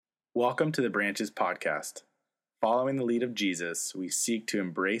Welcome to the Branches podcast. Following the lead of Jesus, we seek to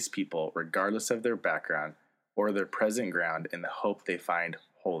embrace people regardless of their background or their present ground in the hope they find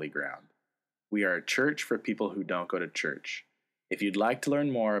holy ground. We are a church for people who don't go to church. If you'd like to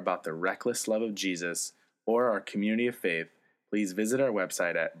learn more about the reckless love of Jesus or our community of faith, please visit our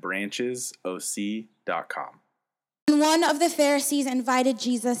website at branchesoc.com. When one of the Pharisees invited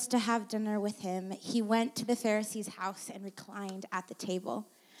Jesus to have dinner with him, he went to the Pharisee's house and reclined at the table.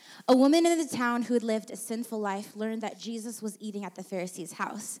 A woman in the town who had lived a sinful life learned that Jesus was eating at the Pharisee's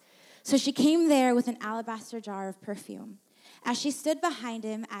house. So she came there with an alabaster jar of perfume. As she stood behind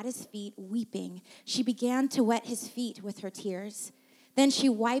him at his feet, weeping, she began to wet his feet with her tears. Then she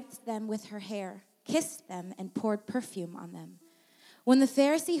wiped them with her hair, kissed them, and poured perfume on them. When the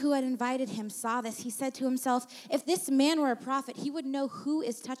Pharisee who had invited him saw this, he said to himself, "If this man were a prophet, he would know who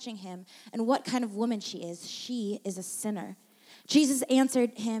is touching him and what kind of woman she is. She is a sinner." Jesus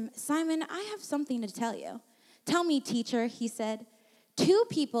answered him, "Simon, I have something to tell you." "Tell me, teacher," he said. Two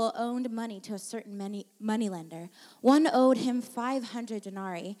people owed money to a certain moneylender. One owed him 500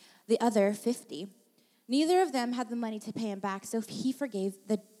 denarii, the other 50. Neither of them had the money to pay him back, so he forgave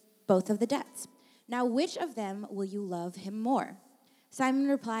both of the debts. Now, which of them will you love him more? Simon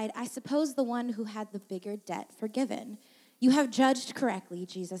replied, "I suppose the one who had the bigger debt forgiven." "You have judged correctly,"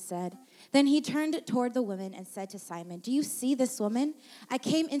 Jesus said. Then he turned toward the woman and said to Simon, "Do you see this woman? I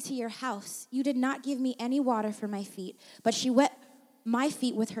came into your house. You did not give me any water for my feet, but she wet my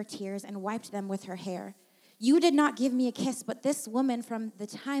feet with her tears and wiped them with her hair. You did not give me a kiss, but this woman from the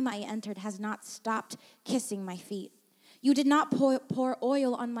time I entered has not stopped kissing my feet. You did not pour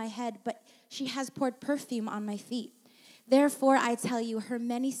oil on my head, but she has poured perfume on my feet. Therefore, I tell you, her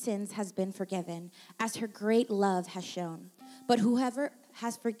many sins has been forgiven, as her great love has shown. But whoever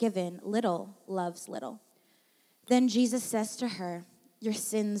has forgiven little loves little." Then Jesus says to her, "Your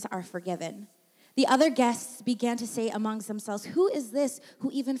sins are forgiven." The other guests began to say amongst themselves, "Who is this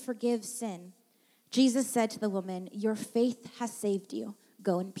who even forgives sin?" Jesus said to the woman, "Your faith has saved you.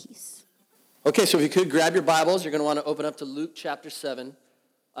 Go in peace." Okay, so if you could grab your Bibles, you're going to want to open up to Luke chapter 7.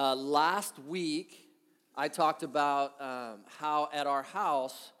 Last week, I talked about how at our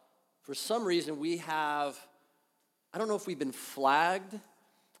house, for some reason, we have, I don't know if we've been flagged.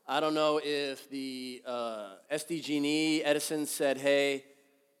 I don't know if the SDG&E, Edison said, "Hey,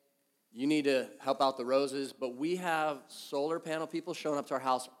 you need to help out the roses," but we have solar panel people showing up to our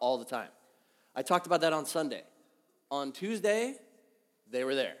house all the time. I talked about that on Sunday. On Tuesday, they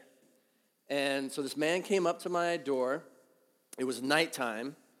were there. And so this man came up to my door. It was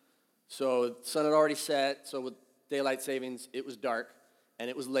nighttime. So the sun had already set, so with daylight savings, it was dark, and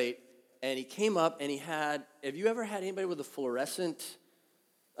it was late. And he came up, and he had, have you ever had anybody with a fluorescent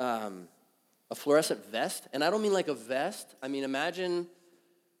vest? And I don't mean like a vest. I mean, imagine,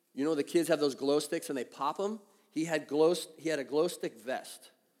 you know, the kids have those glow sticks, and they pop them. He had a glow stick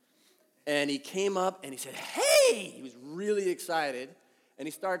vest. And he came up, and he said, "Hey!" He was really excited, and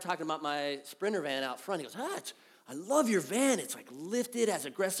he started talking about my Sprinter van out front. He goes, "I love your van. It's like lifted, has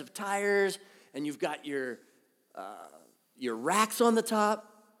aggressive tires, and you've got your racks on the top."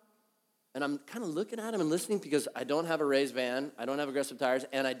 And I'm kind of looking at him and listening because I don't have a raised van, I don't have aggressive tires,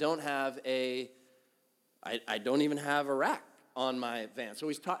 and I don't even have a rack on my van. So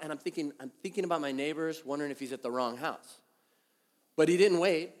he's talking, and I'm thinking about my neighbors, wondering if he's at the wrong house. But he didn't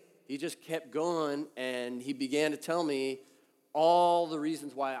wait. He just kept going, and he began to tell me all the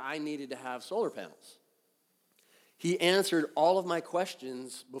reasons why I needed to have solar panels. He answered all of my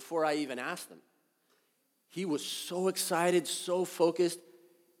questions before I even asked them. He was so excited, so focused.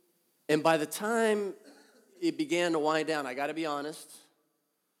 And by the time it began to wind down, I got to be honest,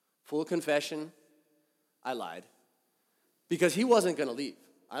 full confession, I lied. Because he wasn't going to leave.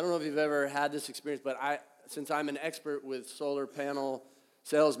 I don't know if you've ever had this experience, but since I'm an expert with solar panel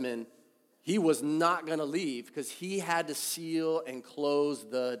salesmen, he was not going to leave because he had to seal and close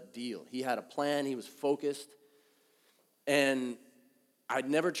the deal. He had a plan. He was focused. And I'd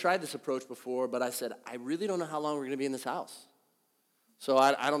never tried this approach before, but I said, "I really don't know how long we're going to be in this house. So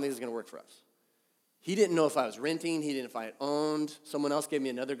I don't think it's going to work for us." He didn't know if I was renting. He didn't know if I owned. Someone else gave me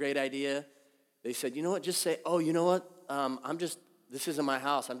another great idea. They said, "You know what, just say, 'Oh, you know what, this isn't my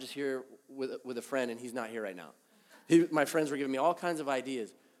house. I'm just here with a friend, and he's not here right now.'" My friends were giving me all kinds of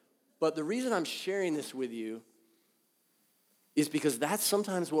ideas. But the reason I'm sharing this with you is because that's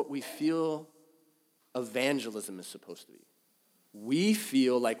sometimes what we feel evangelism is supposed to be. We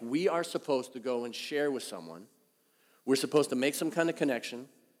feel like we are supposed to go and share with someone. We're supposed to make some kind of connection.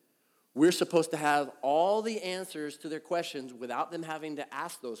 We're supposed to have all the answers to their questions without them having to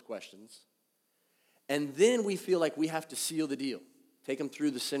ask those questions. And then we feel like we have to seal the deal. take them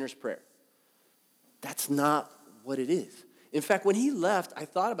through the sinner's prayer. That's not what it is. In fact, when he left, I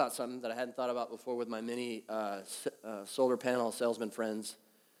thought about something that I hadn't thought about before with my many solar panel salesman friends.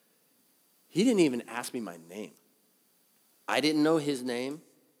 He didn't even ask me my name. I didn't know his name,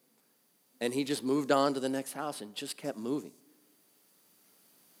 and he just moved on to the next house and just kept moving.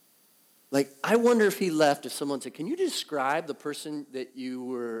 Like, I wonder if he left, if someone said, can you describe the person that you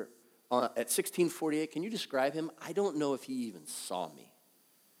were at 1648? Can you describe him? I don't know if he even saw me.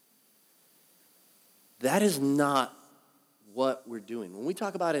 That is not what we're doing. When we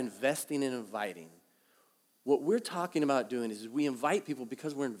talk about investing and inviting, what we're talking about doing is we invite people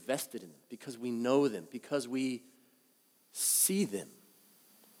because we're invested in them, because we know them, because we see them.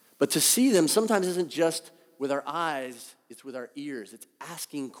 But to see them sometimes isn't just with our eyes, it's with our ears. It's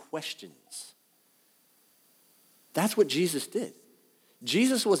asking questions. That's what Jesus did.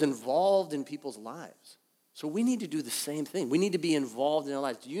 Jesus was involved in people's lives. So we need to do the same thing. We need to be involved in their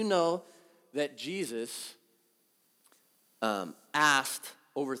lives. Do you know that Jesus asked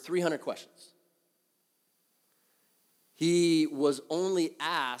over 300 questions? He was only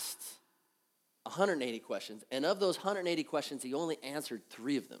asked 180 questions, and of those 180 questions, he only answered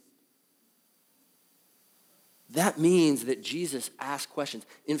 3 of them. That means that Jesus asked questions.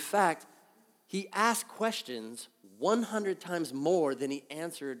 In fact, he asked questions 100 times more than he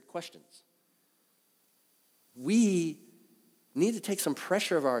answered questions. We need to take some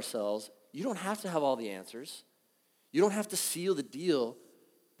pressure of ourselves. You don't have to have all the answers. You don't have to seal the deal.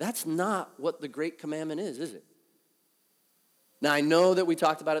 That's not what the Great Commandment is it? Now, I know that we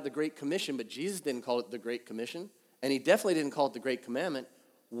talked about it, the Great Commission, but Jesus didn't call it the Great Commission, and he definitely didn't call it the Great Commandment.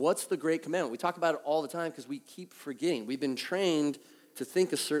 What's the Great Commandment? We talk about it all the time because we keep forgetting. We've been trained to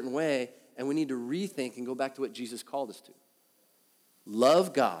think a certain way, and we need to rethink and go back to what Jesus called us to.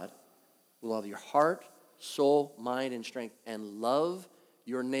 Love God with all of your heart, soul, mind, and strength, and love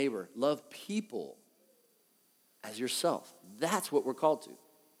your neighbor. Love people as yourself. That's what we're called to.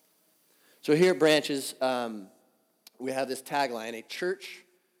 So here at Branches, we have this tagline, a church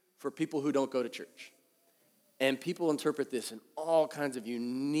for people who don't go to church. And people interpret this in all kinds of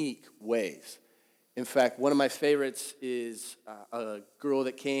unique ways. In fact, one of my favorites is a girl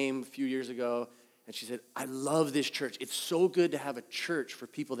that came a few years ago, and she said, I love this church. It's so good to have a church for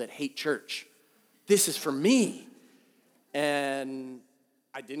people that hate church. This is for me. And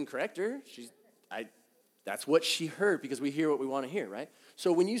I didn't correct her. That's what she heard, because we hear what we want to hear, right?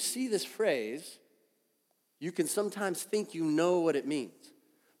 So when you see this phrase, you can sometimes think you know what it means.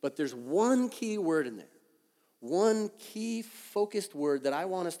 But there's one key word in there. One key focused word that I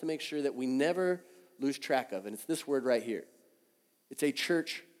want us to make sure that we never lose track of, and it's this word right here. It's a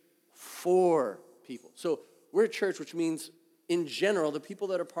church for people. So we're a church, which means, in general, the people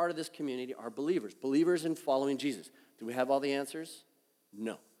that are part of this community are believers. Believers in following Jesus. Do we have all the answers?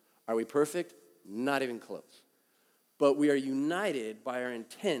 No. Are we perfect? Not even close. But we are united by our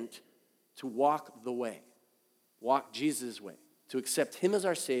intent to walk the way. Walk Jesus' way. To accept him as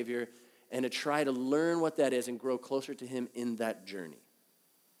our Savior and to try to learn what that is and grow closer to him in that journey.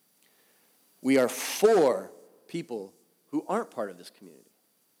 We are for people who aren't part of this community.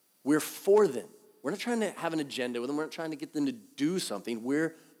 We're for them. We're not trying to have an agenda with them. We're not trying to get them to do something.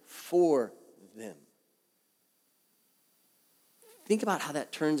 We're for them. Think about how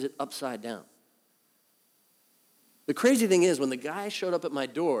that turns it upside down. The crazy thing is, when the guy showed up at my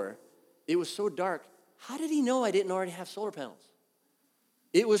door, it was so dark. How did he know I didn't already have solar panels?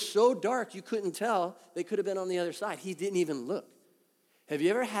 It was so dark you couldn't tell. They could have been on the other side. He didn't even look. Have you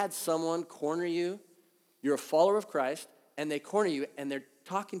ever had someone corner you? You're a follower of Christ, and they corner you, and they're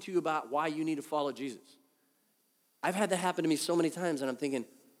talking to you about why you need to follow Jesus. I've had that happen to me so many times, and I'm thinking,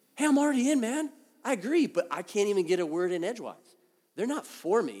 hey, I'm already in, man. I agree, but I can't even get a word in edgewise. They're not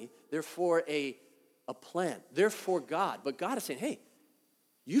for me. They're for a plan. They're for God. But God is saying, hey,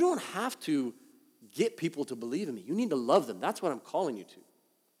 you don't have to get people to believe in me. You need to love them. That's what I'm calling you to.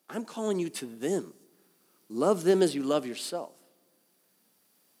 I'm calling you to them. Love them as you love yourself.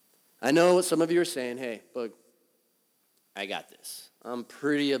 I know what some of you are saying, hey, Bug, I got this. I'm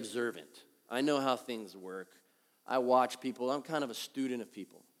pretty observant. I know how things work. I watch people. I'm kind of a student of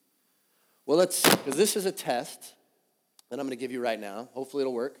people. Well, because this is a test that I'm going to give you right now. Hopefully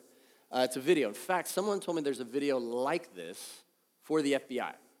it'll work. It's a video. In fact, someone told me there's a video like this for the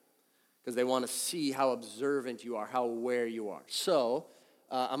FBI because they want to see how observant you are, how aware you are. So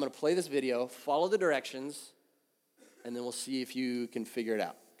I'm going to play this video, follow the directions, and then we'll see if you can figure it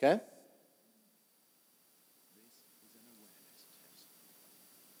out, okay? This is an awareness test.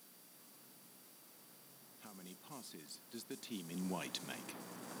 How many passes does the team in white make?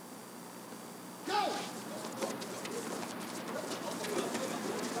 Go!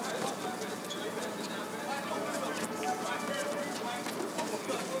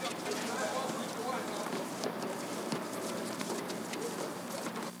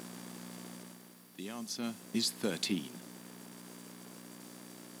 answer is 13.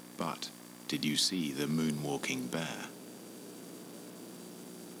 But did you see the moonwalking bear?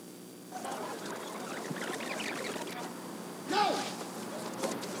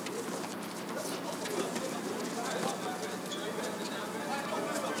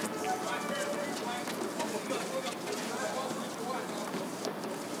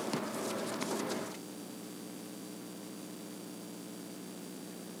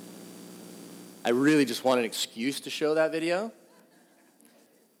 I really just want an excuse to show that video.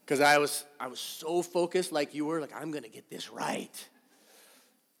 Because I was so focused like you were, like, I'm going to get this right.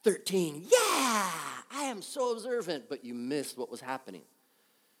 13, yeah, I am so observant. But you missed what was happening.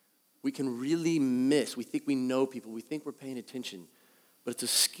 We can really miss. We think we know people. We think we're paying attention. But it's a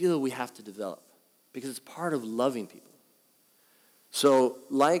skill we have to develop because it's part of loving people. So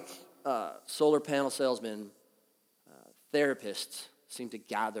like solar panel salesmen, therapists seem to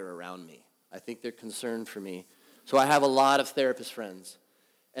gather around me. I think they're concerned for me. So I have a lot of therapist friends.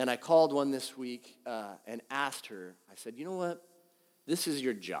 And I called one this week and asked her, I said, you know what? This is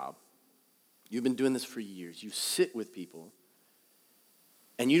your job. You've been doing this for years. You sit with people.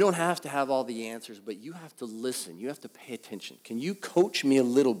 And you don't have to have all the answers, but you have to listen. You have to pay attention. Can you coach me a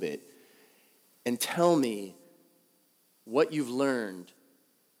little bit and tell me what you've learned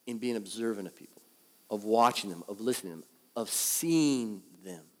in being observant of people, of watching them, of listening to them, of seeing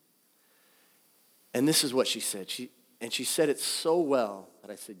them? And this is what she said. She said it so well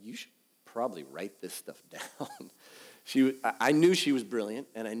that I said, you should probably write this stuff down. I knew she was brilliant,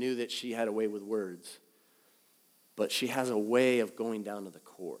 and I knew that she had a way with words. But she has a way of going down to the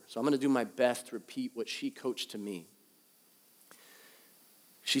core. So I'm going to do my best to repeat what she coached to me.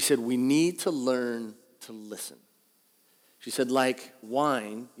 She said, we need to learn to listen. She said, like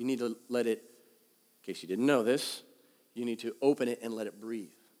wine, you need to let it, in case you didn't know this, you need to open it and let it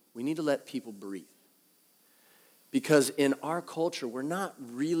breathe. We need to let people breathe. Because in our culture, we're not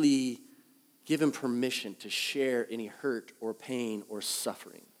really given permission to share any hurt or pain or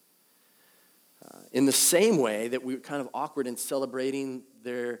suffering. In the same way that we're kind of awkward in celebrating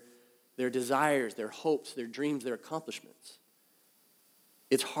their desires, their hopes, their dreams, their accomplishments.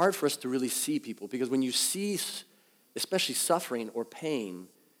 It's hard for us to really see people because when you see, especially suffering or pain,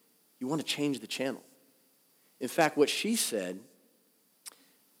 you want to change the channel. In fact, what she said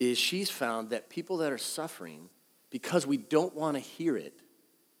is she's found that people that are suffering, because we don't want to hear it,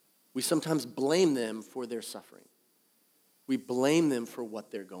 we sometimes blame them for their suffering. We blame them for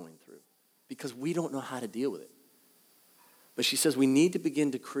what they're going through because we don't know how to deal with it. But she says we need to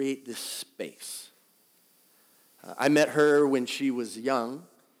begin to create this space. I met her when she was young,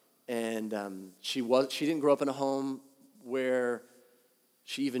 and she didn't grow up in a home where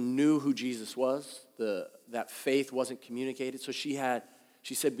she even knew who Jesus was. That faith wasn't communicated. So she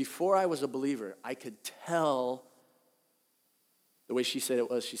said, before I was a believer, I could tell. The way she said it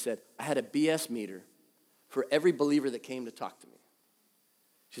was, she said, I had a BS meter for every believer that came to talk to me.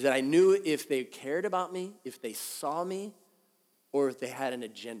 She said, I knew if they cared about me, if they saw me, or if they had an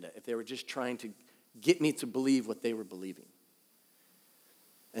agenda, if they were just trying to get me to believe what they were believing.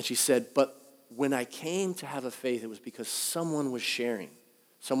 And she said, but when I came to have a faith, it was because someone was sharing.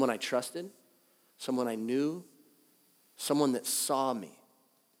 Someone I trusted, someone I knew, someone that saw me.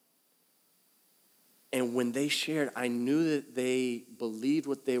 And when they shared, I knew that they believed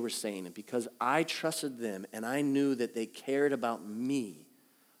what they were saying. And because I trusted them and I knew that they cared about me,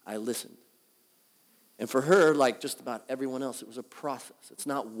 I listened. And for her, like just about everyone else, it was a process. It's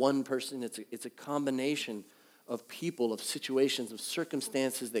not one person. It's a combination of people, of situations, of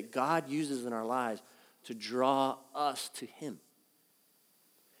circumstances that God uses in our lives to draw us to him.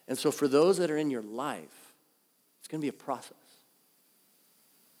 And so for those that are in your life, it's going to be a process.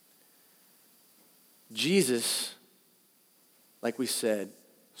 Jesus, like we said,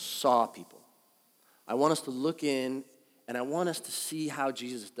 saw people. I want us to look in, and I want us to see how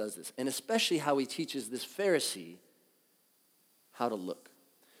Jesus does this, and especially how he teaches this Pharisee how to look.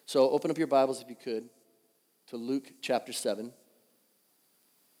 So open up your Bibles, if you could, to Luke chapter 7.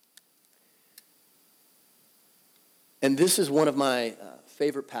 And this is one of my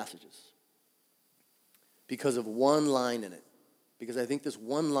favorite passages because of one line in it. Because I think this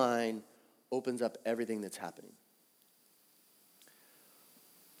one line opens up everything that's happening.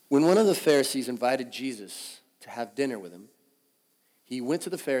 When one of the Pharisees invited Jesus to have dinner with him, he went to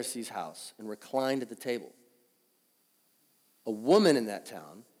the Pharisee's house and reclined at the table. A woman in that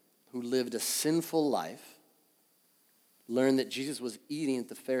town who lived a sinful life learned that Jesus was eating at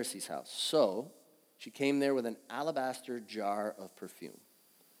the Pharisee's house. So she came there with an alabaster jar of perfume.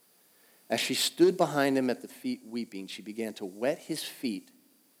 As she stood behind him at the feet weeping, she began to wet his feet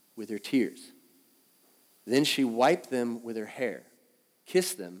with her tears. Then she wiped them with her hair,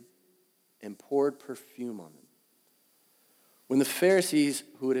 kissed them, and poured perfume on them. When the Pharisees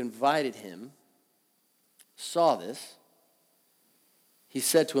who had invited him saw this, he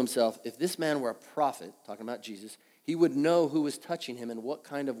said to himself, if this man were a prophet, talking about Jesus, he would know who was touching him and what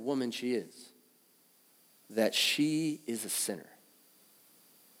kind of woman she is, that she is a sinner.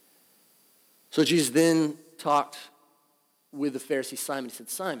 So Jesus then talked with the Pharisee Simon. He said,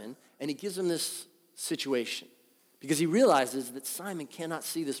 Simon, and he gives him this situation because he realizes that Simon cannot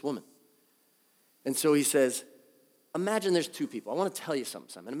see this woman. And so he says, imagine there's two people. I want to tell you something,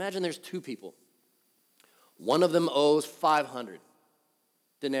 Simon. Imagine there's two people. One of them owes 500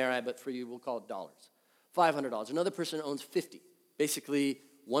 denarii, but for you we'll call it dollars. $500. Another person owns 50. Basically,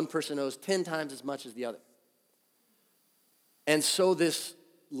 one person owes 10 times as much as the other. And so this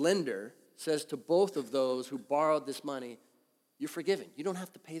lender says to both of those who borrowed this money, you're forgiven. You don't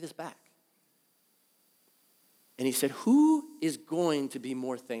have to pay this back. And he said, who is going to be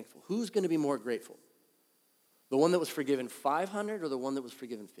more thankful? Who's going to be more grateful? The one that was forgiven 500 or the one that was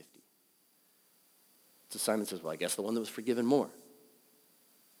forgiven 50? So Simon says, well, I guess the one that was forgiven more.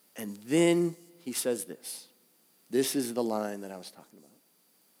 And then he says this. This is the line that I was talking about.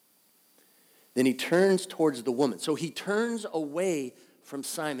 Then he turns towards the woman. So he turns away from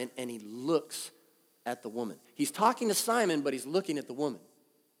Simon and he looks at the woman. He's talking to Simon, but he's looking at the woman.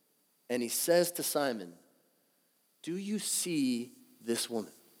 And he says to Simon, do you see this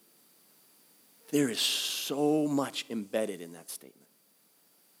woman? There is so much embedded in that statement.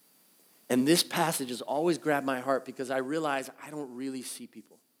 And this passage has always grabbed my heart because I realize I don't really see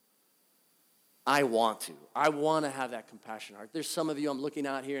people. I want to. I want to have that compassionate heart. There's some of you I'm looking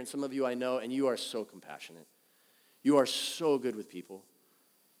out here and some of you I know, and you are so compassionate. You are so good with people.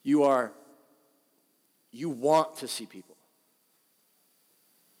 You want to see people.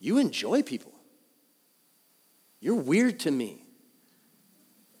 You enjoy people. You're weird to me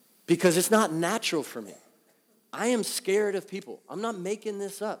because it's not natural for me. I am scared of people. I'm not making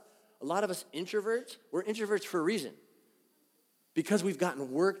this up. A lot of us introverts, we're introverts for a reason. Because we've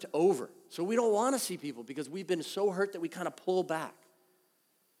gotten worked over. So we don't want to see people because we've been so hurt that we kind of pull back.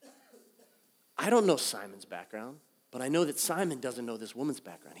 I don't know Simon's background, but I know that Simon doesn't know this woman's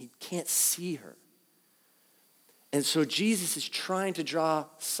background. He can't see her. And so Jesus is trying to draw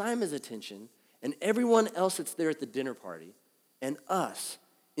Simon's attention and everyone else that's there at the dinner party and us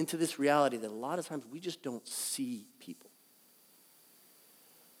into this reality that a lot of times we just don't see people.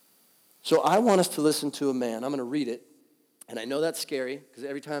 So I want us to listen to a man. I'm going to read it. And I know that's scary because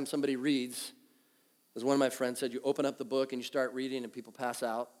every time somebody reads, as one of my friends said, you open up the book and you start reading and people pass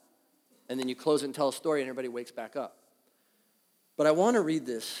out. And then you close it and tell a story and everybody wakes back up. But I want to read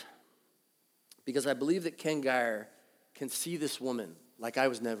this because I believe that Ken Gire can see this woman like I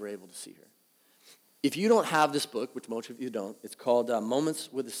was never able to see her. If you don't have this book, which most of you don't, it's called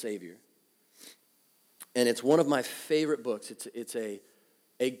Moments with the Savior. And it's one of my favorite books. It's a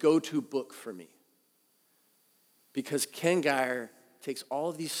go-to book for me. Because Ken Gire takes all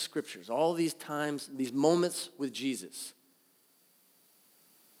of these scriptures, all of these times, these moments with Jesus,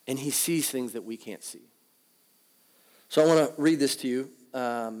 and he sees things that we can't see. So I want to read this to you.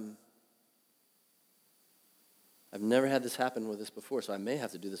 I've never had this happen with this before, so I may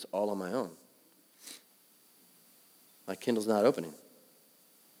have to do this all on my own. My Kindle's not opening.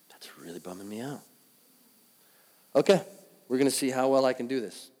 That's really bumming me out. Okay, we're going to see how well I can do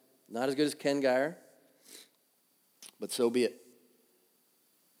this. Not as good as Ken Gire, but so be it.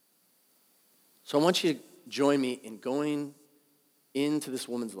 So I want you to join me in going into this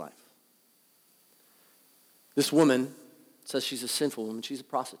woman's life. This woman says she's a sinful woman. She's a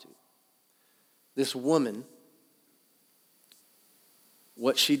prostitute. This woman,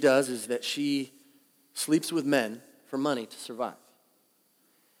 what she does is that she sleeps with men for money to survive.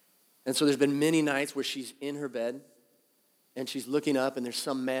 And so there's been many nights where she's in her bed and she's looking up and there's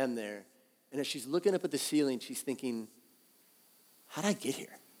some man there. And as she's looking up at the ceiling, she's thinking, how'd I get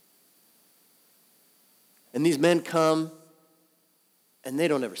here? And these men come and they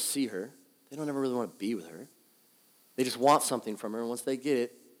don't ever see her. They don't ever really want to be with her. They just want something from her, and once they get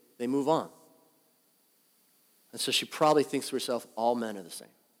it, they move on. And so she probably thinks to herself, all men are the same.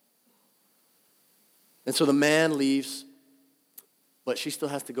 And so the man leaves, but she still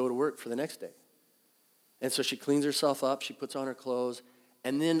has to go to work for the next day. And so she cleans herself up, she puts on her clothes,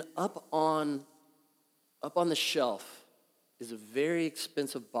 and then up on the shelf is a very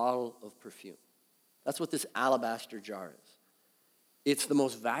expensive bottle of perfume. That's what this alabaster jar is. It's the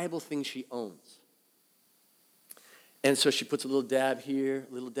most valuable thing she owns. And so she puts a little dab here,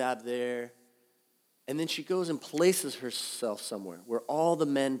 a little dab there, and then she goes and places herself somewhere where all the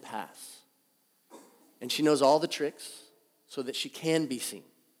men pass. And she knows all the tricks so that she can be seen.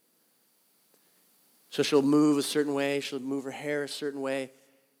 So she'll move a certain way, she'll move her hair a certain way,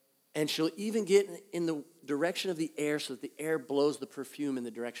 and she'll even get in the direction of the air so that the air blows the perfume in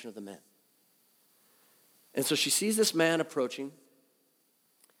the direction of the men. And so she sees this man approaching,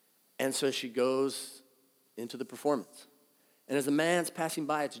 and so she goes into the performance. And as the man's passing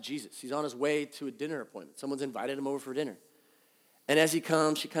by, it's Jesus. He's on his way to a dinner appointment. Someone's invited him over for dinner. And as he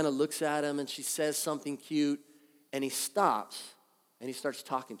comes, she kind of looks at him, and she says something cute, and he stops, and he starts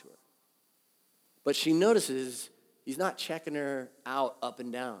talking to her. But she notices he's not checking her out up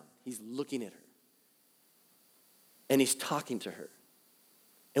and down. He's looking at her. And he's talking to her.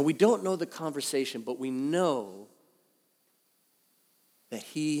 And we don't know the conversation, but we know that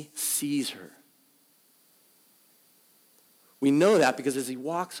he sees her. We know that because as he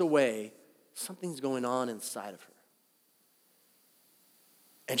walks away, something's going on inside of her.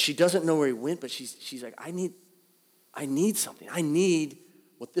 And she doesn't know where he went, but she's like, I need something. I need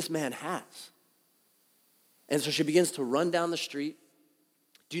what this man has. And so she begins to run down the street.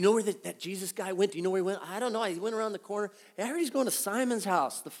 Do you know where that Jesus guy went? Do you know where he went? I don't know. He went around the corner. I heard he's going to Simon's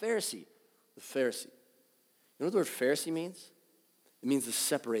house, the Pharisee. The Pharisee. You know what the word Pharisee means? It means the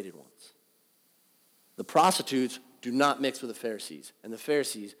separated ones. The prostitutes do not mix with the Pharisees, and the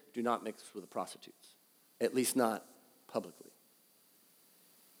Pharisees do not mix with the prostitutes, at least not publicly.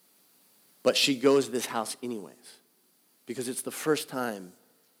 But she goes to this house anyways, because it's the first time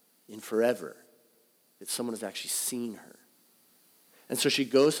in forever that someone has actually seen her. And so she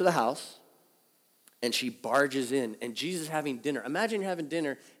goes to the house, and she barges in, and Jesus is having dinner. Imagine you're having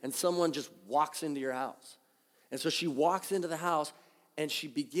dinner, and someone just walks into your house. And so she walks into the house, and she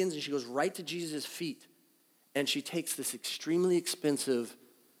goes right to Jesus' feet, and she takes this extremely expensive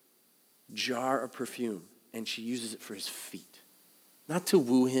jar of perfume, and she uses it for his feet. Not to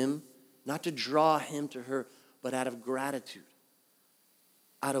woo him, not to draw him to her, but out of gratitude,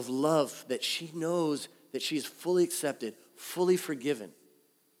 out of love that she knows that she is fully accepted, fully forgiven.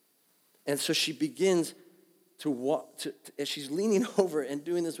 And so she begins to walk, as she's leaning over and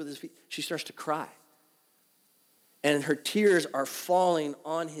doing this with his feet, she starts to cry. And her tears are falling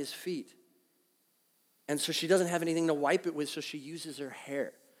on his feet. And so she doesn't have anything to wipe it with, so she uses her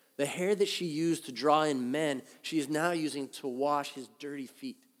hair. The hair that she used to draw in men, she is now using to wash his dirty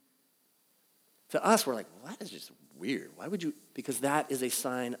feet. To us, we're like, well, that is just weird. Why would you? Because that is a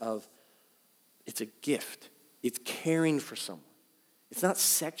sign of, it's a gift. It's caring for someone. It's not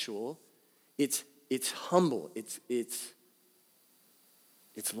sexual. It's humble. It's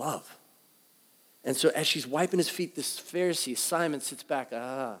love. And so as she's wiping his feet, this Pharisee, Simon, sits back.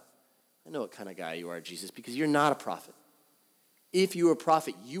 I know what kind of guy you are, Jesus, because you're not a prophet. If you were a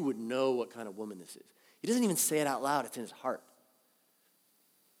prophet, you would know what kind of woman this is. He doesn't even say it out loud. It's in his heart.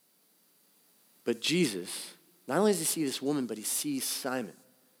 But Jesus, not only does he see this woman, but he sees Simon.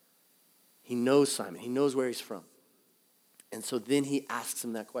 He knows Simon. He knows where he's from. And so then he asks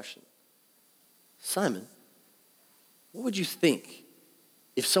him that question. Simon, what would you think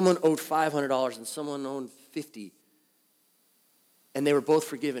if someone owed $500 and someone owed $50 and they were both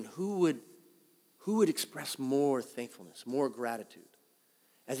forgiven? Who would express more thankfulness, more gratitude?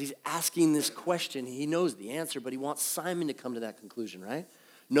 As he's asking this question, he knows the answer, but he wants Simon to come to that conclusion, right?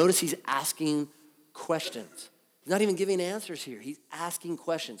 Notice he's asking questions. He's not even giving answers here. He's asking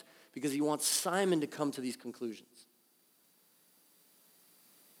questions because he wants Simon to come to these conclusions.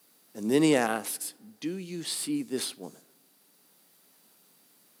 And then he asks, do you see this woman?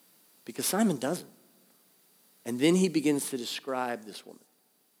 Because Simon doesn't. And then he begins to describe this woman.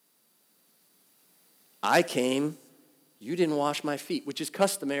 I came, you didn't wash my feet, which is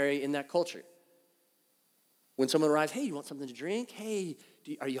customary in that culture. When someone arrives, hey, you want something to drink? Hey,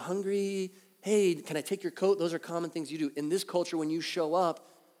 are you hungry? Hey, can I take your coat? Those are common things you do. In this culture, when you show up,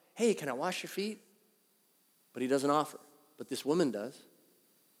 hey, can I wash your feet? But he doesn't offer. But this woman does.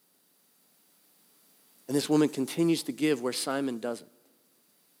 And this woman continues to give where Simon doesn't.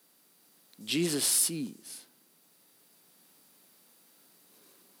 Jesus sees.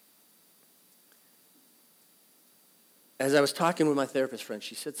 As I was talking with my therapist friend,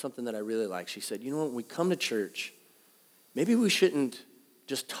 she said something that I really like. She said, you know, when we come to church, maybe we shouldn't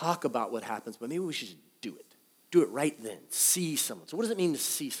just talk about what happens, but maybe we should just do it. Do it right then. See someone. So what does it mean to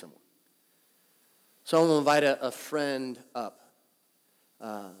see someone? So I'm going to invite a friend up.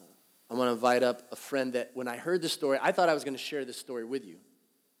 I'm going to invite up a friend that when I heard this story, I thought I was going to share this story with you.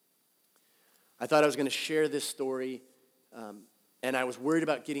 I thought I was going to share this story, and I was worried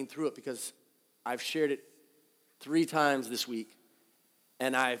about getting through it because I've shared it 3 times this week,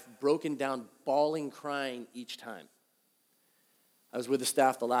 and I've broken down bawling, crying each time. I was with the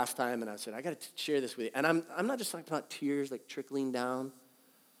staff the last time, and I said, I got to share this with you. And I'm not just talking about tears like trickling down.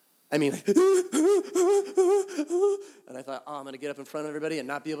 I mean, like, and I thought, oh, I'm going to get up in front of everybody and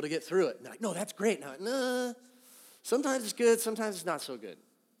not be able to get through it. And they're like, no, that's great. Now, nah, sometimes it's good, sometimes it's not so good.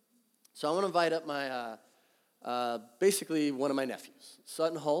 So I want to invite up my, basically one of my nephews,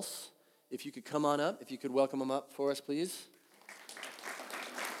 Sutton Hulse. If you could come on up, if you could welcome him up for us, please.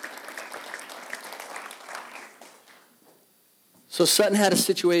 So Sutton had a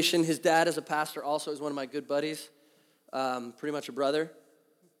situation. His dad is a pastor also, is one of my good buddies, pretty much a brother.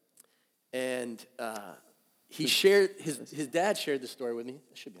 And he shared, his dad shared the story with me.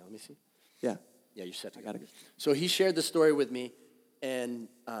 It should be on, let me see. Yeah. Yeah, you're set to go. I got it. So he shared the story with me, and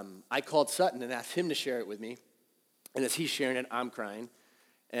I called Sutton and asked him to share it with me. And as he's sharing it, I'm crying.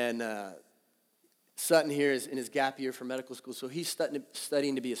 And Sutton here is in his gap year for medical school, so he's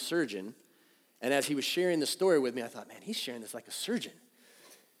studying to be a surgeon. And as he was sharing the story with me, I thought, man, he's sharing this like a surgeon.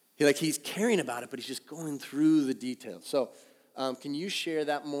 He's caring about it, but he's just going through the details. So can you share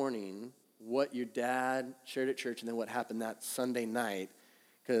that morning what your dad shared at church and then what happened that Sunday night?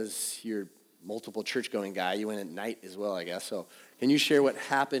 Because you're a multiple church-going guy. You went at night as well, I guess. So can you share what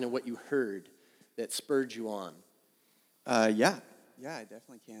happened and what you heard that spurred you on? Yeah, I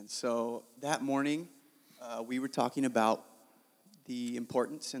definitely can. So that morning, we were talking about the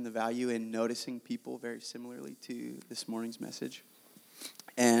importance and the value in noticing people, very similarly to this morning's message.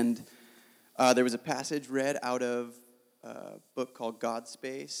 And there was a passage read out of a book called God's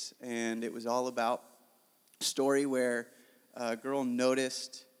Space, and it was all about a story where a girl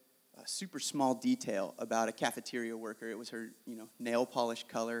noticed a super small detail about a cafeteria worker. It was her, nail polish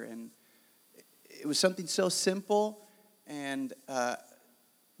color, and it was something so simple and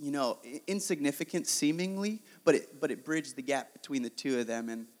insignificant seemingly, but it bridged the gap between the two of them.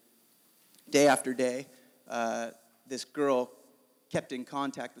 And day after day, this girl kept in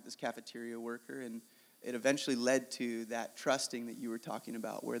contact with this cafeteria worker, and it eventually led to that trusting that you were talking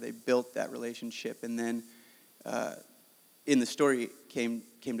about, where they built that relationship. And then in the story, it came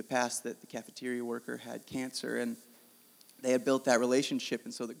to pass that the cafeteria worker had cancer, and they had built that relationship,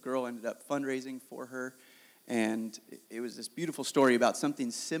 and so the girl ended up fundraising for her. And it was this beautiful story about something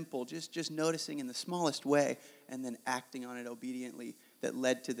simple, just noticing in the smallest way and then acting on it obediently, that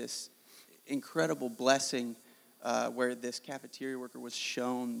led to this incredible blessing where this cafeteria worker was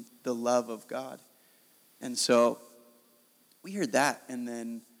shown the love of God. And so we heard that, and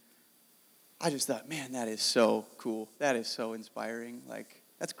then I just thought, man, that is so cool. That is so inspiring. Like,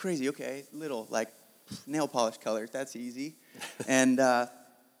 that's crazy. Okay, little, like, nail polish color, that's easy. And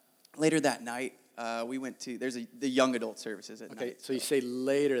later that night, we went to, the young adult services at night. Okay, so you say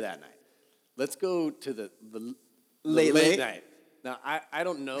later that night. Let's go to the late night. Now, I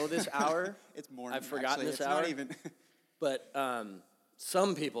don't know this hour. It's morning, I've forgotten actually. this it's hour. Not even. But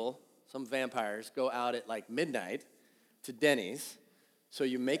some people, some vampires, go out at like midnight to Denny's. So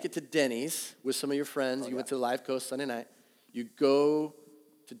you make it to Denny's with some of your friends. You went to Live Coast Sunday night. You go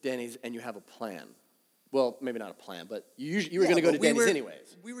to Denny's and you have a plan. Well, maybe not a plan, but you were going to go to Denny's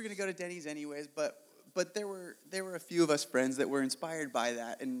anyways. We were going to go to Denny's anyways, but there were a few of us friends that were inspired by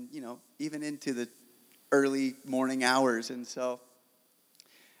that, and even into the early morning hours, and so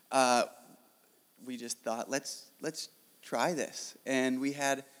we just thought, let's try this. And we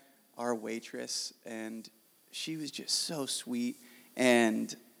had our waitress, and she was just so sweet,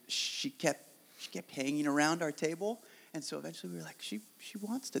 and she kept hanging around our table. And so eventually we were like, she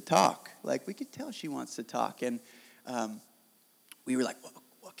wants to talk. Like, we could tell she wants to talk. And we were like,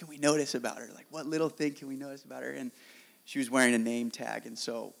 what can we notice about her? Like, what little thing can we notice about her? And she was wearing a name tag. And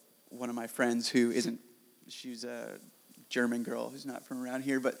so one of my friends she's a German girl who's not from around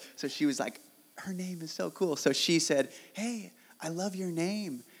here, but so she was like, her name is so cool. So she said, hey, I love your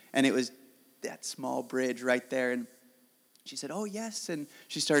name. And it was that small bridge right there. And she said, oh, yes. And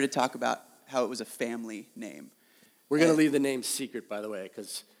she started to talk about how it was a family name. We're going to leave the name secret, by the way,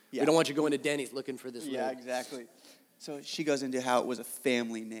 because we don't want you going to Denny's looking for this name. Yeah, exactly. So she goes into how it was a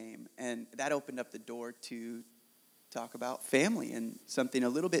family name, and that opened up the door to talk about family and something a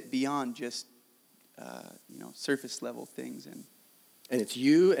little bit beyond just, surface level things. And it's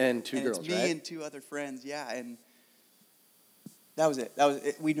you and two girls, it's me right? and two other friends, yeah. And that was it.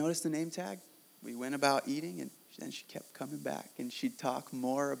 We noticed the name tag. We went about eating, and then she kept coming back, and she'd talk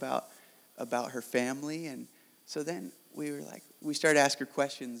more about her family. And so then we started to ask her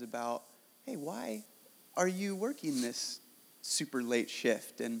questions about, hey, why are you working this super late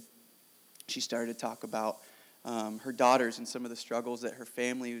shift? And she started to talk about her daughters and some of the struggles that her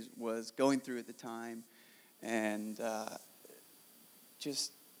family was going through at the time. And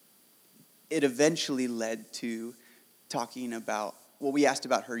it eventually led to talking about we asked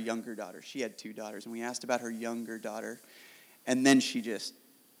about her younger daughter. She had 2 daughters, and we asked about her younger daughter. And then she just,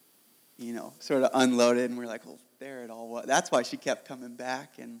 sort of unloaded, and we're like, well, there it all was. That's why she kept coming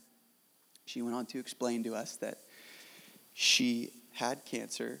back. And she went on to explain to us that she had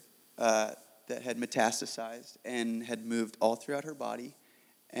cancer that had metastasized and had moved all throughout her body.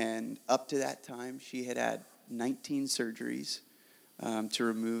 And up to that time, she had had 19 surgeries to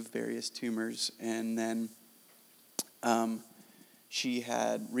remove various tumors. And then she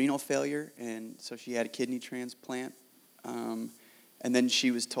had renal failure, and so she had a kidney transplant. And then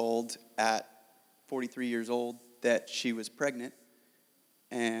she was told at 43 years old that she was pregnant,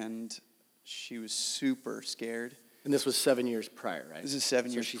 and she was super scared. And this was 7 years prior, right? This is 7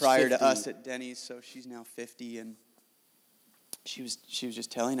 So years she's prior 50. to us at Denny's, so she's now 50, and she was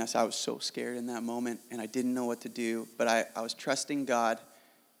just telling us, I was so scared in that moment, and I didn't know what to do, but I was trusting God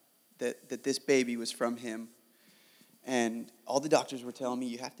that this baby was from him. And all the doctors were telling me,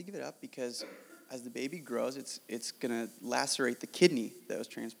 you have to give it up, because as the baby grows, it's going to lacerate the kidney that was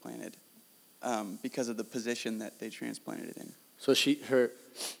transplanted because of the position that they transplanted it in.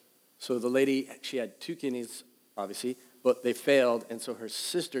 So the lady, she had 2 kidneys, obviously, but they failed, and so her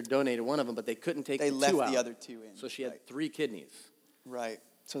sister donated one of them, but they couldn't take They the left 2 out. the other 2 in. So she had Right. 3 kidneys. Right.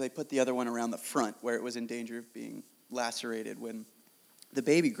 So they put the other one around the front where it was in danger of being lacerated when the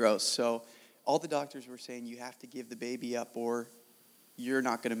baby grows. So all the doctors were saying, you have to give the baby up or you're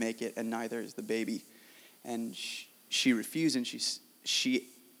not going to make it, and neither is the baby. And she refused, and she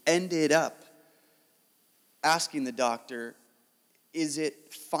ended up asking the doctor, is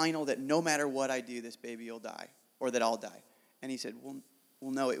it final that no matter what I do, this baby will die, or that I'll die? And he said, well,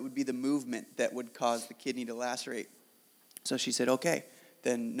 no, it would be the movement that would cause the kidney to lacerate. So she said, okay,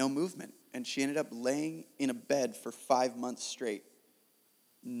 then no movement. And she ended up laying in a bed for 5 months straight,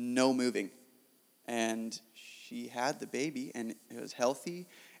 no moving. And she had the baby, and it was healthy.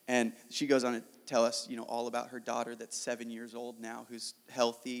 And she goes on to tell us, all about her daughter that's 7 years old now, who's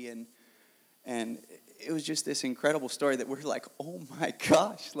healthy. And it was just this incredible story that we're like, oh my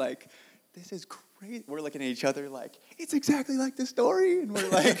gosh, like, this is crazy. We're looking at each other like, it's exactly like the story. And we're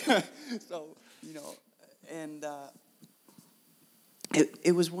like, and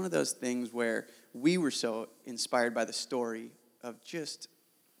it was one of those things where we were so inspired by the story of just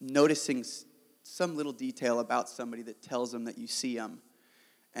noticing some little detail about somebody that tells them that you see them.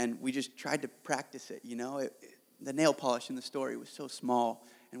 And we just tried to practice it, the nail polish in the story was so small.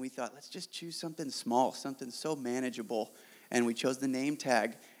 And we thought, let's just choose something small, something so manageable. And we chose the name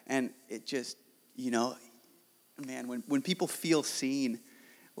tag. And it just, man, when people feel seen,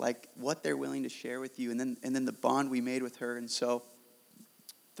 like what they're willing to share with you, and then the bond we made with her. And so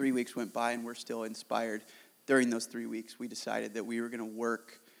 3 weeks went by, and we're still inspired. During those 3 weeks, we decided that we were going to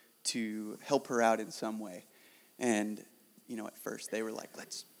work to help her out in some way. And, at first they were like,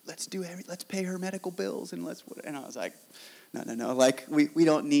 let's pay her medical bills, and I was like, no, like we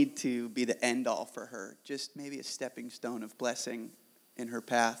don't need to be the end all for her, just maybe a stepping stone of blessing in her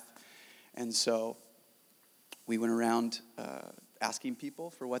path. And so we went around asking people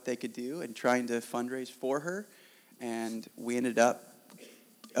for what they could do and trying to fundraise for her, and we ended up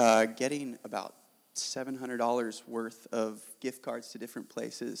getting about $700 worth of gift cards to different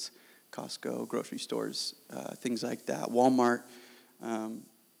places, Costco, grocery stores, things like that, Walmart,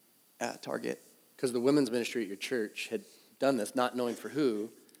 Target. Because the women's ministry at your church had done this, not knowing for who.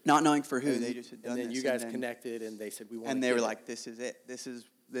 Not knowing for who, they just had done this. And then you guys connected, and they said, we want to. And they were like, this is it. This is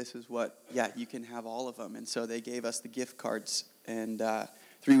what, you can have all of them. And so they gave us the gift cards. And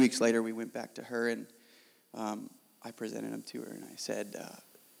 3 weeks later, we went back to her, and I presented them to her, and I said,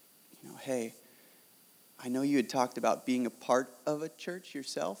 hey, I know you had talked about being a part of a church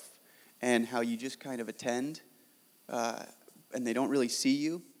yourself and how you just kind of attend and they don't really see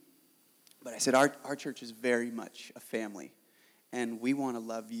you. But I said, our church is very much a family, and we want to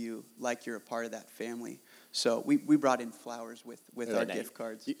love you like you're a part of that family. So we brought in flowers with our gift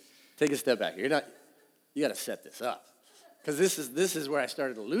cards. Take a step back. You got to set this up, because this is where I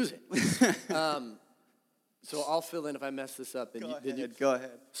started to lose it. So I'll fill in if I mess this up. Go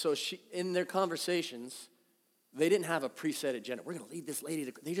ahead. So in their conversations, they didn't have a preset agenda. We're going to lead this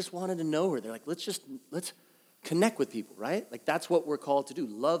lady. They just wanted to know her. They're like, let's connect with people, right? Like, that's what we're called to do.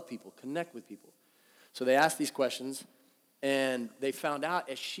 Love people, connect with people. So they asked these questions, and they found out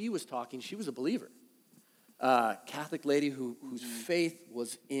as she was talking, she was a believer. Catholic lady whose faith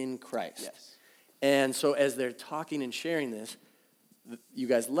was in Christ. Yes. And so as they're talking and sharing this, you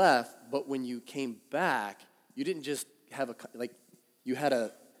guys left, but when you came back, you didn't just have you had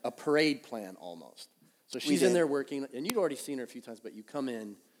a parade plan almost. So she's in there working, and you'd already seen her a few times, but you come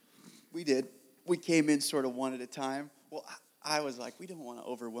in. We did. We came in sort of one at a time. Well, I was like, we don't want to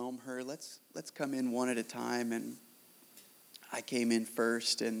overwhelm her. Let's come in one at a time. And I came in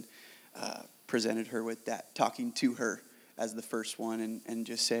first and presented her with that, talking to her as the first one and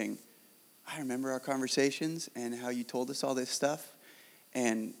just saying, I remember our conversations and how you told us all this stuff.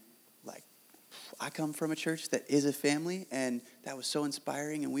 And like, I come from a church that is a family, and that was so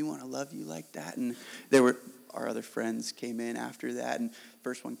inspiring, and we want to love you like that. And our other friends came in after that, and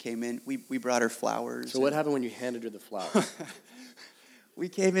first one came in. We brought her flowers. So what happened when you handed her the flowers? We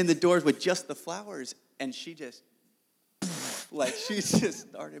came in the doors with just the flowers, and she just, she just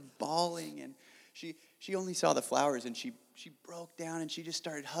started bawling, and she only saw the flowers, and she broke down, and she just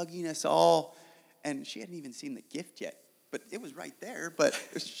started hugging us all, and she hadn't even seen the gift yet. But it was right there, but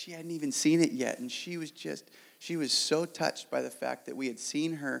she hadn't even seen it yet. And she was so touched by the fact that we had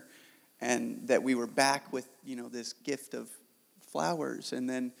seen her and that we were back with, this gift of flowers. And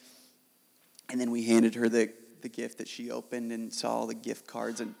then we handed her the gift that she opened and saw all the gift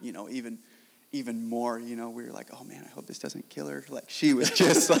cards. And, even more, we were like, oh, man, I hope this doesn't kill her. Like, she was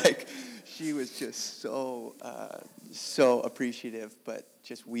just so appreciative, but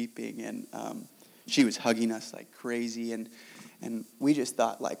just weeping. And she was hugging us like crazy, and we just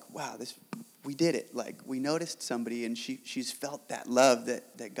thought, like, wow, we did it. Like, we noticed somebody, and she's felt that love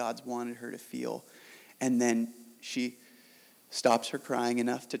that God's wanted her to feel. And then she stops her crying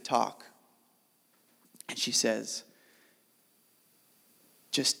enough to talk, and she says,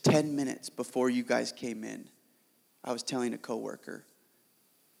 just 10 minutes before you guys came in, I was telling a coworker,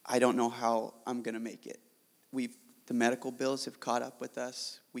 I don't know how I'm going to make it. The medical bills have caught up with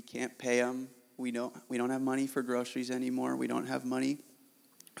us. We can't pay them. We don't have money for groceries anymore. We don't have money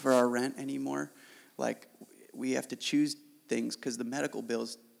for our rent anymore. Like, we have to choose things because the medical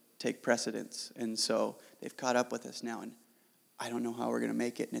bills take precedence. And so they've caught up with us now, and I don't know how we're going to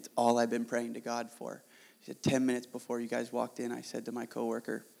make it, and it's all I've been praying to God for. She said, 10 minutes before you guys walked in, I said to my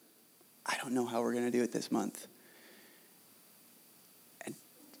coworker, I don't know how we're going to do it this month. And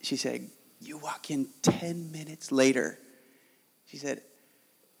she said, you walk in 10 minutes later. She said,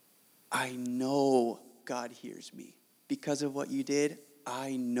 I know God hears me. Because of what you did,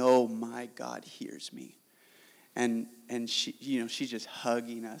 I know my God hears me. And she, she's just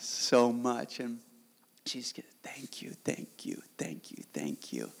hugging us so much. And she's getting, thank you, thank you, thank you,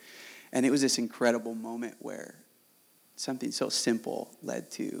 thank you. And it was this incredible moment where something so simple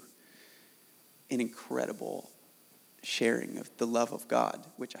led to an incredible sharing of the love of God,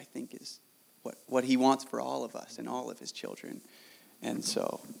 which I think is what he wants for all of us and all of his children. And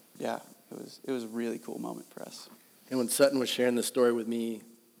so, yeah, it was a really cool moment for us. And when Sutton was sharing the story with me,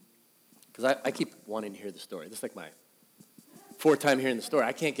 because I keep wanting to hear the story. This is like my fourth time hearing the story.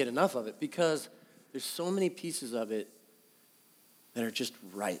 I can't get enough of it because there's so many pieces of it that are just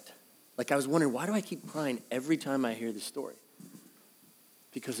right. Like, I was wondering, why do I keep crying every time I hear the story?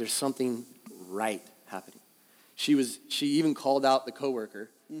 Because there's something right happening. She even called out the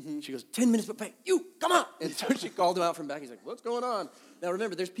coworker. Mm-hmm. She goes, 10 minutes, but you, come on. And so she called him out from back. He's like, what's going on? Now,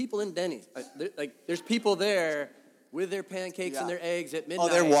 remember, there's people in Denny's. There's people there with their pancakes and their eggs at midnight.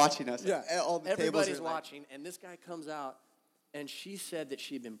 Oh, they're watching us. Yeah. All the Everybody's tables watching. And this guy comes out, and she said that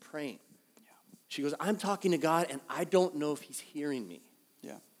she had been praying. Yeah. She goes, I'm talking to God, and I don't know if he's hearing me.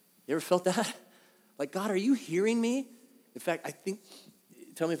 Yeah. You ever felt that? Like, God, are you hearing me? In fact, I think,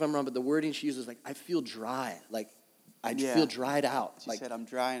 tell me if I'm wrong, but the wording she uses, like, I feel dry. Like, I feel dried out. She said, I'm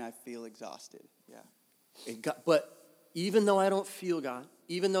dry and I feel exhausted. Yeah. But even though I don't feel God,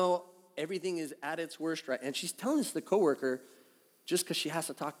 even though everything is at its worst, right? And she's telling this to the coworker just because she has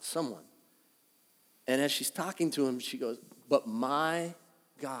to talk to someone. And as she's talking to him, she goes, but my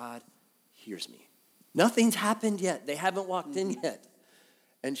God hears me. Nothing's happened yet. They haven't walked in yet.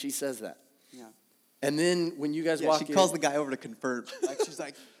 And she says that. Yeah. And then when you guys walk in. She calls the guy over to confirm. Like, she's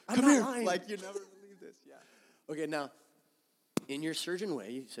like, come here. Lying. Like, you never believe this. Yeah. Okay, now, in your surgeon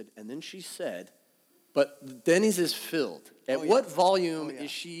way, you said, and then she said, but Denny's is filled. At what volume is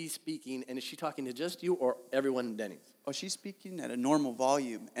she speaking, and is she talking to just you or everyone in Denny's? Oh, she's speaking at a normal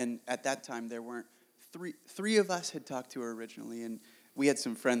volume, and at that time there weren't three of us had talked to her originally, and we had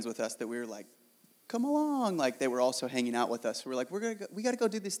some friends with us that we were like, come along. Like, they were also hanging out with us. So we're like, we got to go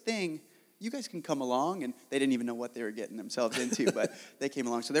do this thing. You guys can come along. And they didn't even know what they were getting themselves into, but they came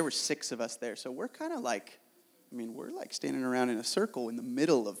along. So there were 6 of us there. So we're kind of like, we're like standing around in a circle in the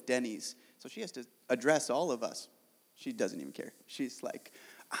middle of Denny's. So she has to address all of us. She doesn't even care. She's like,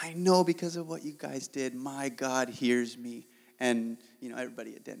 I know because of what you guys did, my God hears me. And,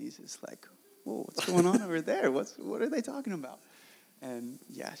 everybody at Denny's is like, whoa, what's going on over there? What are they talking about? And,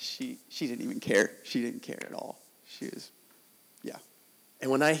 yeah, she didn't even care. She didn't care at all. She was, yeah.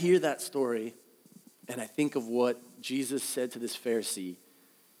 And when I hear that story, And I think of what Jesus said to this Pharisee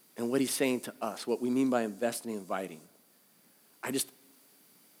and what he's saying to us, what we mean by investing and inviting.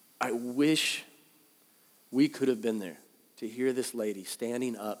 I wish we could have been there to hear this lady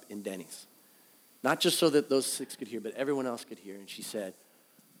standing up in Denny's. Not just so that those 6 could hear, but everyone else could hear. And she said,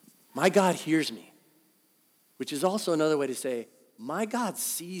 my God hears me, which is also another way to say, my God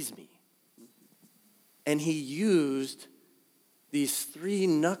sees me. And he used these 3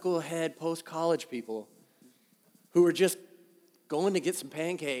 knucklehead post-college people who were just going to get some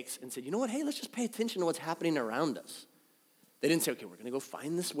pancakes and said, you know what, hey, let's just pay attention to what's happening around us. They didn't say, okay, we're going to go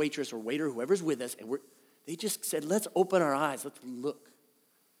find this waitress or waiter, whoever's with us, and they just said, let's open our eyes, let's look.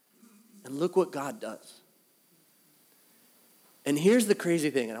 And look what God does. And here's the crazy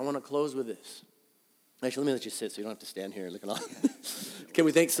thing, and I want to close with this. Actually, let me let you sit so you don't have to stand here looking on. Can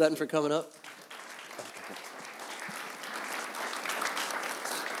we thank Sutton for coming up?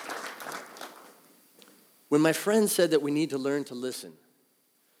 When my friend said that we need to learn to listen,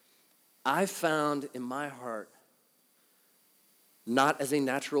 I found in my heart, not as a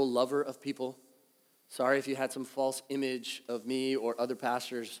natural lover of people. Sorry if you had some false image of me or other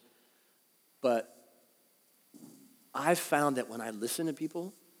pastors, but I found that when I listen to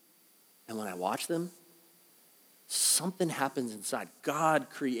people and when I watch them, something happens inside. God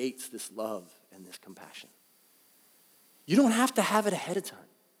creates this love and this compassion. You don't have to have it ahead of time.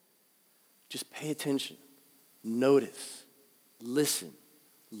 Just pay attention, notice, listen,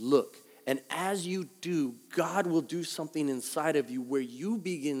 look. And as you do, God will do something inside of you where you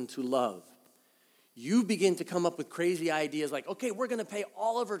begin to love. You begin to come up with crazy ideas like, okay, we're going to pay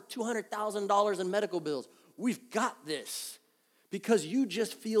all of our $200,000 in medical bills. We've got this. Because you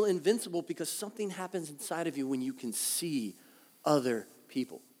just feel invincible because something happens inside of you when you can see other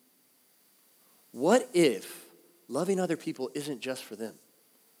people. What if loving other people isn't just for them?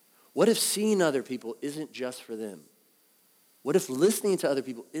 What if seeing other people isn't just for them? What if listening to other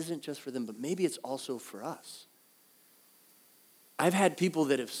people isn't just for them, but maybe it's also for us? I've had people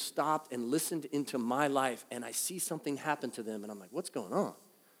that have stopped and listened into my life, and I see something happen to them, and I'm like, what's going on?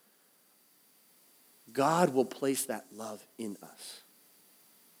 God will place that love in us.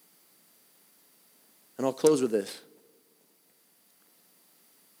 And I'll close with this.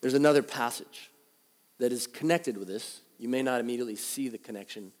 There's another passage that is connected with this. You may not immediately see the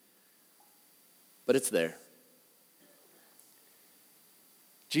connection, but it's there.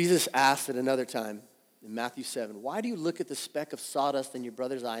 Jesus asked at another time in Matthew 7, why do you look at the speck of sawdust in your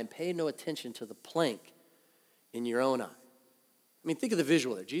brother's eye and pay no attention to the plank in your own eye? I mean, think of the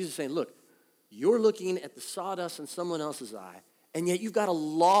visual there. Jesus is saying, look, you're looking at the sawdust in someone else's eye, and yet you've got a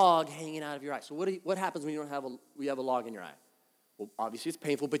log hanging out of your eye. So what happens when you have a log in your eye? Well, obviously it's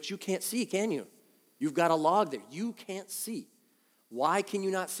painful, but you can't see, can you? You've got a log there. You can't see. Why can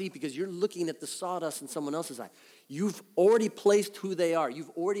you not see? Because you're looking at the sawdust in someone else's eye. You've already placed who they are. You've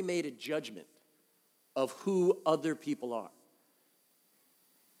already made a judgment of who other people are.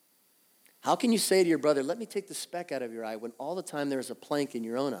 How can you say to your brother, let me take the speck out of your eye, when all the time there's a plank in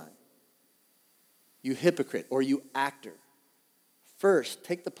your own eye? You hypocrite, or you actor. First,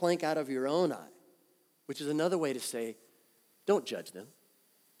 take the plank out of your own eye, which is another way to say, don't judge them.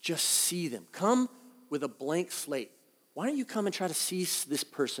 Just see them. Come with a blank slate. Why don't you come and try to see this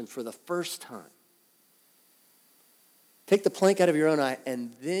person for the first time? Take the plank out of your own eye,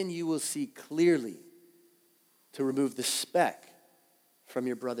 and then you will see clearly to remove the speck from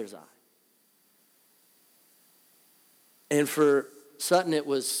your brother's eye. And for Sutton, it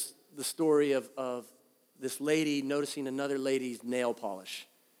was the story of this lady noticing another lady's nail polish,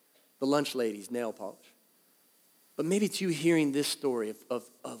 the lunch lady's nail polish. But maybe it's you hearing this story of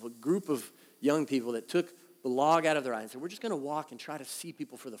a group of young people that took the log out of their eye and said, we're just going to walk and try to see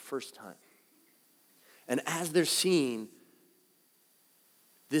people for the first time. And as they're seeing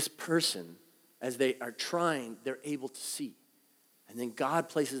this person, as they are trying, they're able to see. And then God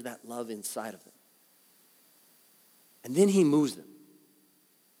places that love inside of them. And then he moves them.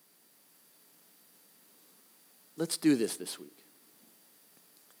 Let's do this week.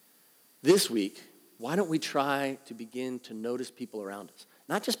 This week, why don't we try to begin to notice people around us?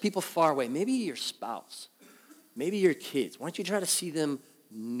 Not just people far away, maybe your spouse, maybe your kids. Why don't you try to see them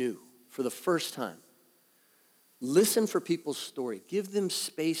new for the first time? Listen for people's story. Give them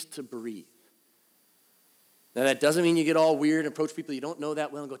space to breathe. Now, that doesn't mean you get all weird and approach people you don't know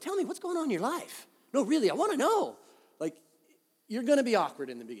that well and go, tell me what's going on in your life. No, really, I want to know. Like, you're going to be awkward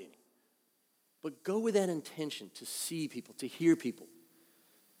in the beginning. But go with that intention to see people, to hear people.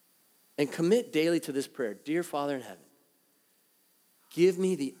 And commit daily to this prayer. Dear Father in heaven, give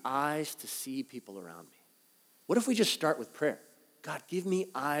me the eyes to see people around me. What if we just start with prayer? God, give me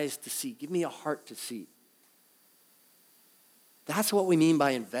eyes to see. Give me a heart to see. That's what we mean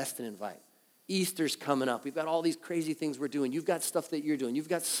by invest and invite. Easter's coming up. We've got all these crazy things we're doing. You've got stuff that you're doing. You've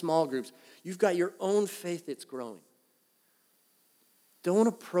got small groups. You've got your own faith that's growing. Don't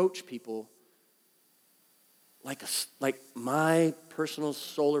approach people like my personal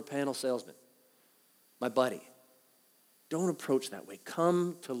solar panel salesman, my buddy. Don't approach that way.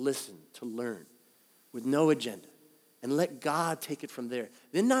 Come to listen, to learn, with no agenda, and let God take it from there.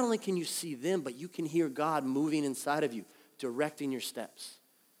 Then not only can you see them, but you can hear God moving inside of you, directing your steps.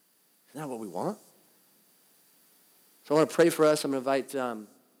 Isn't that what we want? So I want to pray for us. I'm going to invite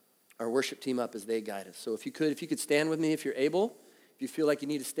our worship team up as they guide us. So if you could stand with me if you're able. If you feel like you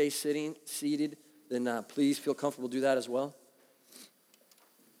need to stay seated, then please feel comfortable do that as well.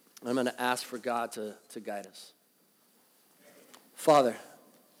 I'm going to ask for God to guide us. Father,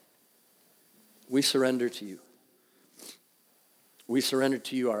 we surrender to you. We surrender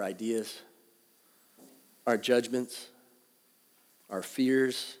to you our ideas, our judgments, our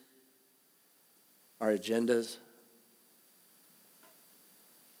fears, our agendas.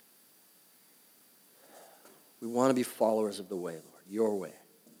 We want to be followers of the way, Lord, your way.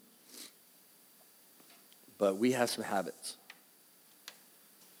 But we have some habits.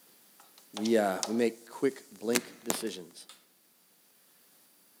 We make quick blink decisions.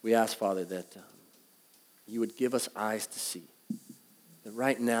 We ask, Father, that you would give us eyes to see. That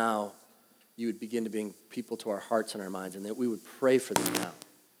right now, you would begin to bring people to our hearts and our minds, and that we would pray for them now.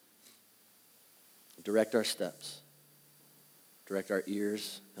 Direct our steps. Direct our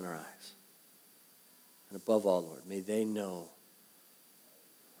ears and our eyes. And above all, Lord, may they know,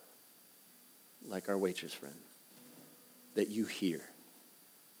 like our waitress friend, that you hear,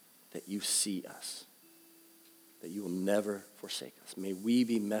 that you see us, that you will never forsake us. May we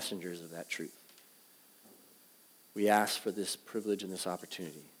be messengers of that truth. We ask for this privilege and this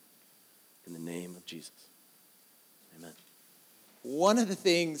opportunity in the name of Jesus. Amen. One of the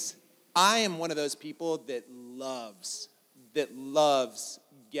things, I am one of those people that loves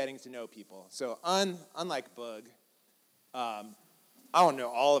getting to know people. So unlike Bug, I don't know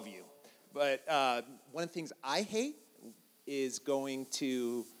all of you, but one of the things I hate is going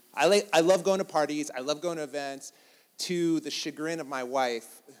to, I love going to parties, I love going to events, to the chagrin of my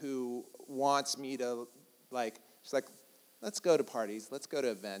wife, who wants me to, she's like, let's go to parties, let's go to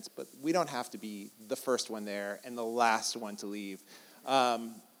events, but we don't have to be the first one there and the last one to leave.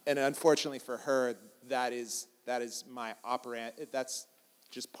 And unfortunately for her, that is my operant. That's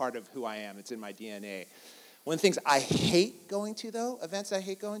just part of who I am. It's in my DNA. One of the things I hate going to, though, events I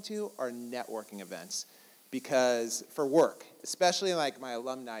hate going to, are networking events. Because for work, especially like my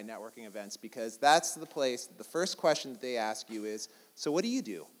alumni networking events, because that's the place, the first question that they ask you is, so what do you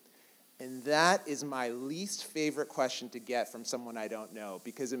do? And that is my least favorite question to get from someone I don't know,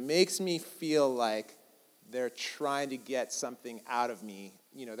 because it makes me feel like they're trying to get something out of me.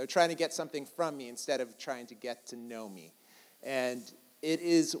 You know, they're trying to get something from me instead of trying to get to know me. And it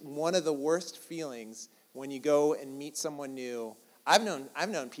is one of the worst feelings when you go and meet someone new. I've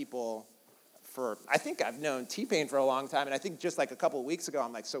known people I think I've known T-Pain for a long time, and I think just like a couple of weeks ago,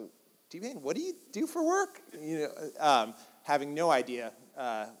 I'm like, so T-Pain, what do you do for work? You know, having no idea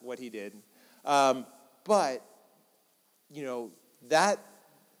what he did. But, you know, that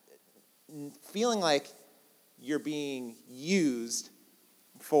feeling like you're being used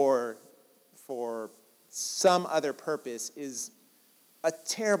for some other purpose is a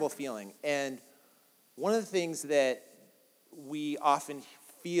terrible feeling. And one of the things that we often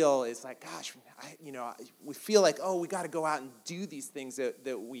feel is like, gosh, we feel like, oh, we got to go out and do these things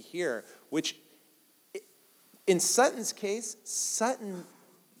that we hear, which in Sutton's case, Sutton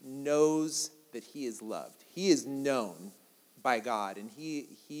knows that he is loved. He is known by God, and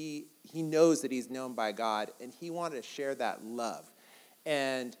he knows that he's known by God, and he wanted to share that love.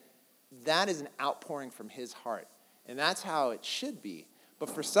 And that is an outpouring from his heart, and that's how it should be. But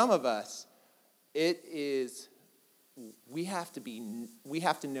for some of us, it is, we have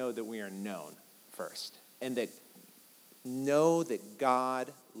to know that we are known first, and that know that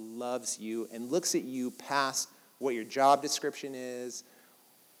God loves you and looks at you past what your job description is,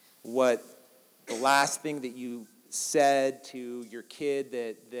 what the last thing that you said to your kid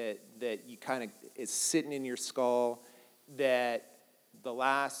that you kind of is sitting in your skull, that the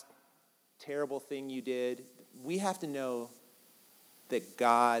last terrible thing you did. We have to know that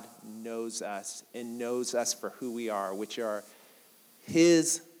God knows us and knows us for who we are, which are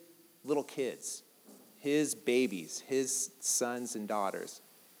his little kids, his babies, his sons and daughters.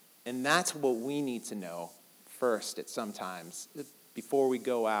 And that's what we need to know first at some times before we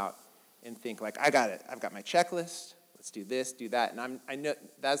go out and think like, I've got my checklist. let's do this, do that. And I know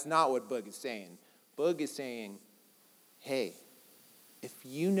that's not what Boog is saying. Boog is saying, hey, if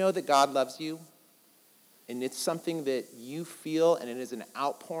you know that God loves you, and it's something that you feel and it is an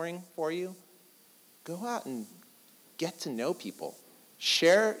outpouring for you, go out and get to know people.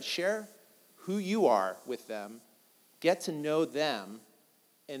 Share who you are with them. Get to know them.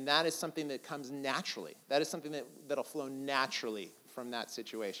 And that is something that comes naturally. That is something that'll flow naturally from that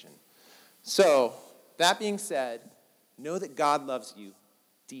situation. So, that being said, know that God loves you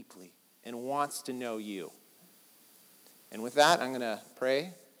deeply and wants to know you. And with that, I'm going to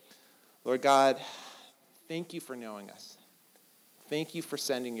pray. Lord God, thank you for knowing us. Thank you for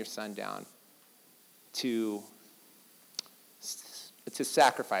sending your son down to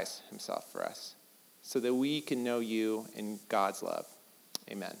sacrifice himself for us so that we can know you and God's love.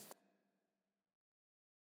 Amen.